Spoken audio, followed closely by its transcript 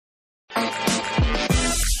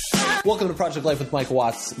Welcome to Project Life with Mike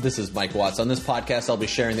Watts. This is Mike Watts. On this podcast, I'll be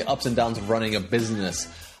sharing the ups and downs of running a business,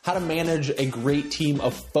 how to manage a great team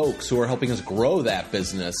of folks who are helping us grow that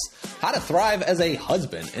business, how to thrive as a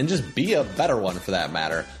husband and just be a better one for that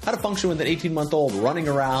matter, how to function with an 18-month-old running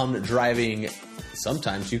around driving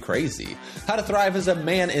sometimes you crazy, how to thrive as a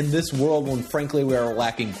man in this world when frankly we are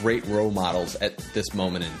lacking great role models at this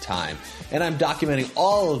moment in time. And I'm documenting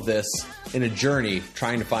all of this in a journey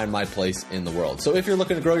trying to find my place in the world. So if you're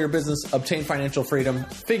looking to grow your business, obtain financial freedom,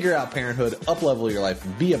 figure out parenthood, up-level your life,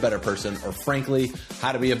 be a better person, or frankly,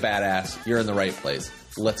 how to be a badass, you're in the right place.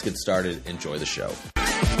 Let's get started. Enjoy the show.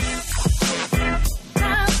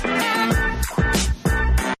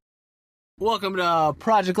 Welcome to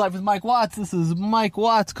Project Life with Mike Watts. This is Mike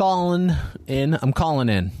Watts calling in.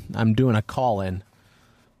 I'm doing a call-in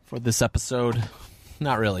for this episode.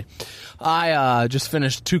 Not really. I just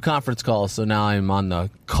finished 2 conference calls, so now I'm on the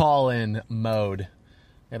call-in mode.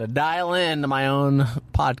 Got to dial in to my own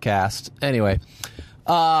podcast. Anyway,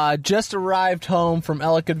 just arrived home from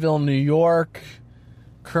Ellicottville, New York.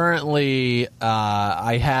 Currently,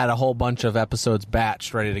 I had a whole bunch of episodes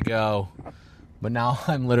batched, ready to go. But now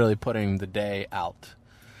I'm literally putting the day out.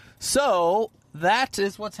 So that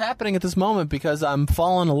is what's happening at this moment because I'm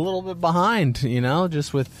falling a little bit behind,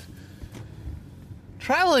 just with...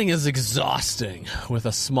 Traveling is exhausting with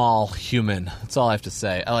a small human. That's all I have to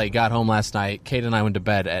say. I got home last night. Kate and I went to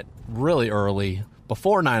bed at really early,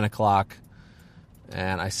 before 9 o'clock,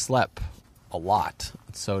 and I slept a lot.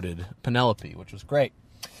 So did Penelope, which was great.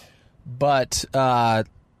 But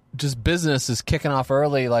just business is kicking off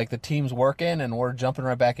early. Like the team's working, and we're jumping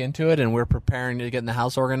right back into it, and we're preparing to get in the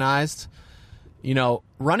house organized.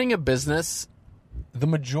 Running a business, the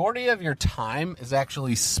majority of your time is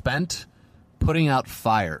actually spent putting out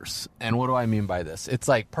fires. And what do I mean by this? It's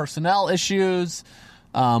like personnel issues,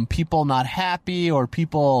 people not happy, or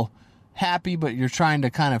people happy, but you're trying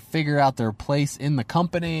to kind of figure out their place in the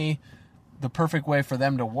company, the perfect way for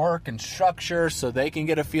them to work and structure so they can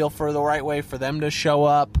get a feel for the right way for them to show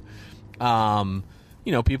up.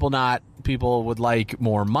 People would like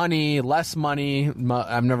more money, less money.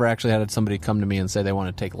 I've never actually had somebody come to me and say they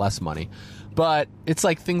want to take less money, but it's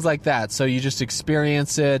like things like that. So you just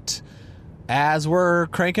experience it as we're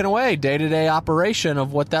cranking away, day-to-day operation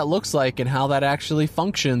of what that looks like and how that actually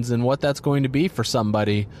functions and what that's going to be for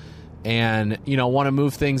somebody. And, want to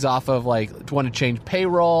move things off of want to change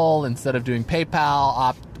payroll instead of doing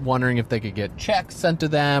PayPal, wondering if they could get checks sent to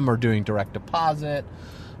them or doing direct deposit,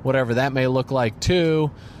 whatever that may look like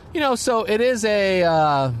too. So it is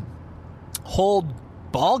a whole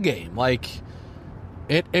ball game.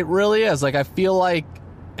 It really is. I feel like,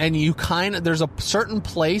 and there's a certain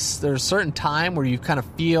place, there's a certain time where you kind of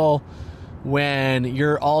feel when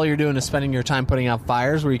all you're doing is spending your time putting out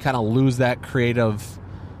fires, where you kind of lose that creative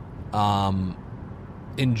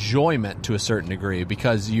enjoyment to a certain degree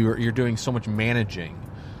because you're doing so much managing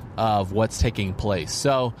of what's taking place.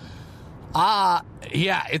 So,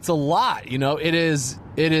 it's a lot. It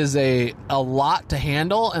is a lot to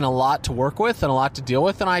handle and a lot to work with and a lot to deal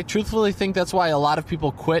with. And I truthfully think that's why a lot of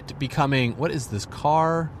people quit becoming, what is this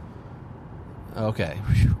car? Okay.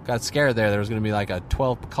 Got scared there. There was going to be like a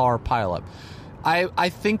 12-car pileup. I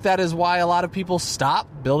think that is why a lot of people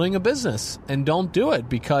stop building a business and don't do it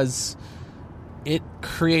because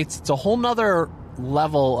it's a whole nother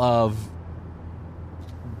level of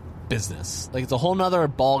business. It's a whole nother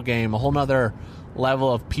ball game, a whole nother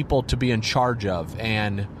level of people to be in charge of,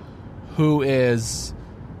 and who is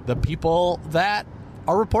the people that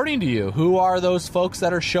are reporting to you? Who are those folks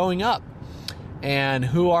that are showing up? And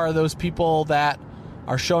who are those people that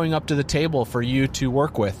are showing up to the table for you to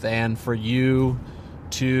work with and for you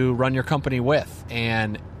to run your company with?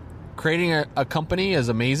 And creating a company is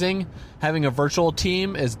amazing. Having a virtual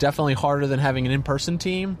team is definitely harder than having an in-person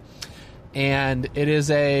team. And it's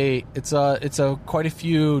quite a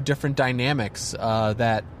few different dynamics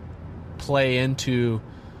that play into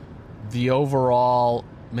the overall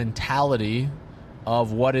mentality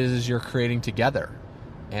of what it is you're creating together.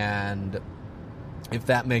 And if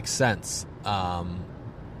that makes sense,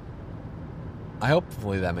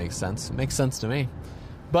 hopefully that makes sense. It makes sense to me.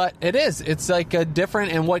 But it's like a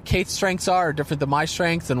different, and what Kate's strengths are different than my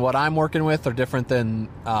strengths, and what I'm working with are different than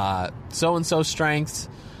so-and-so strengths,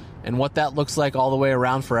 and what that looks like all the way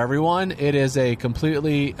around for everyone. It is a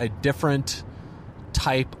different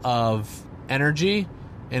type of energy,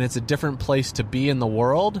 and it's a different place to be in the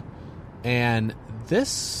world. And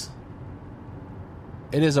this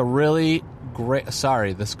is a really great,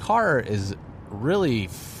 this car is really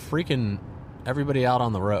freaking everybody out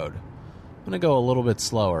on the road. I'm going to go a little bit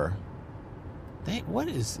slower.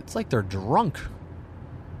 It's like they're drunk.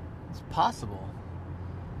 These possible?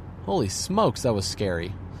 Holy smokes, that was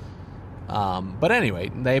scary. But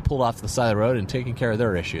anyway, they pulled off the side of the road and taking care of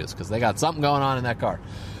their issues because they got something going on in that car.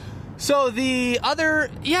 So the other,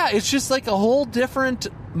 it's just like a whole different,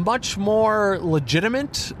 much more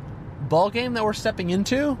legitimate ball game that we're stepping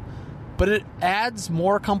into, but it adds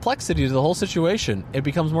more complexity to the whole situation. It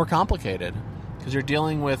becomes more complicated because you're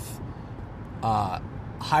dealing with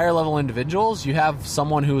higher level individuals. You have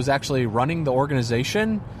someone who is actually running the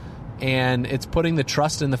organization, and it's putting the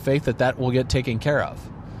trust and the faith that will get taken care of.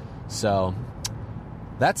 So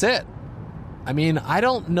that's it. I mean, I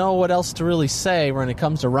don't know what else to really say when it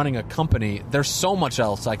comes to running a company. There's so much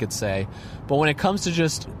else I could say, but when it comes to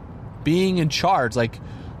just being in charge, like,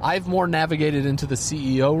 I've more navigated into the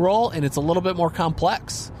CEO role, and it's a little bit more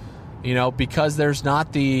complex, because there's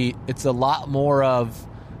not it's a lot more of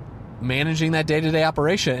managing that day-to-day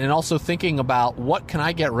operation and also thinking about what can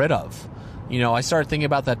I get rid of. I started thinking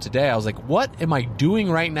about that today. I was like, what am I doing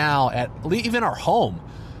right now at even our home?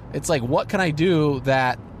 It's like, what can I do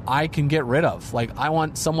that I can get rid of? Like, I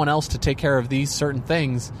want someone else to take care of these certain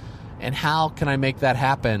things, and how can I make that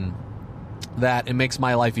happen that it makes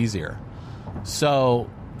my life easier? So,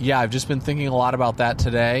 I've just been thinking a lot about that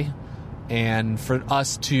today, and for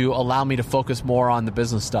us to allow me to focus more on the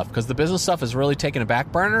business stuff, because the business stuff is really taking a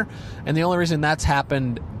back burner, and the only reason that's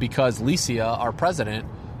happened because Licia, our president,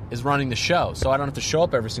 is running the show. So I don't have to show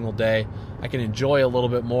up every single day. I can enjoy a little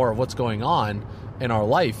bit more of what's going on in our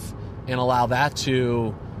life and allow that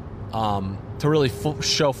to really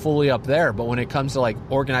show fully up there. But when it comes to like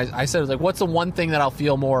organize, I said, like, what's the one thing that I'll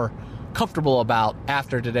feel more comfortable about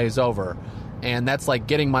after today's over? And that's like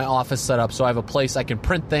getting my office set up so I have a place I can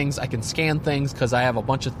print things, I can scan things, because I have a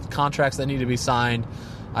bunch of contracts that need to be signed.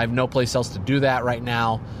 I have no place else to do that right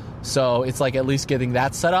now. So it's like at least getting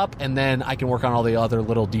that set up, and then I can work on all the other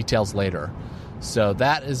little details later. So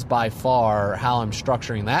that is by far how I'm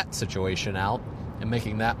structuring that situation out and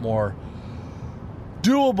making that more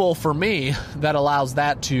doable for me, that allows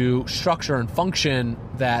that to structure and function,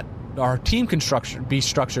 that our team can be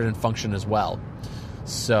structured and function as well.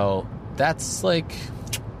 So that's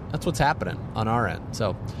what's happening on our end.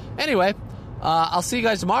 So anyway, I'll see you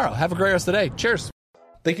guys tomorrow. Have a great rest of the day. Cheers.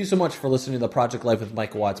 Thank you so much for listening to the Project Life with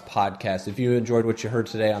Mike Watts podcast. If you enjoyed what you heard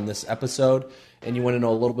today on this episode and you want to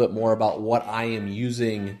know a little bit more about what I am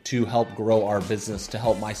using to help grow our business, to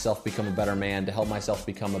help myself become a better man, to help myself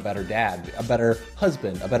become a better dad, a better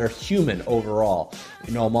husband, a better human overall,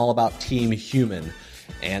 I'm all about team human.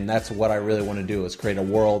 And that's what I really want to do, is create a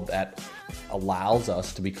world that allows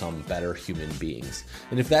us to become better human beings.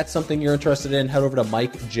 And if that's something you're interested in, head over to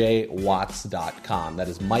MikeJWatts.com. That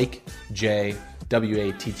is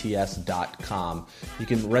MikeJWatts.com. You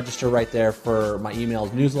can register right there for my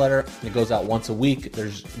emails newsletter. It goes out once a week.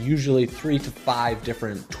 There's usually 3 to 5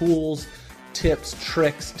 different tools, tips,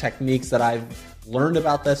 tricks, techniques that I've learned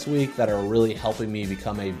about this week that are really helping me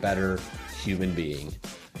become a better human being.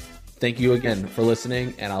 Thank you again for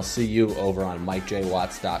listening, and I'll see you over on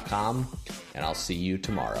MikeJWatts.com, and I'll see you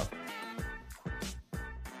tomorrow.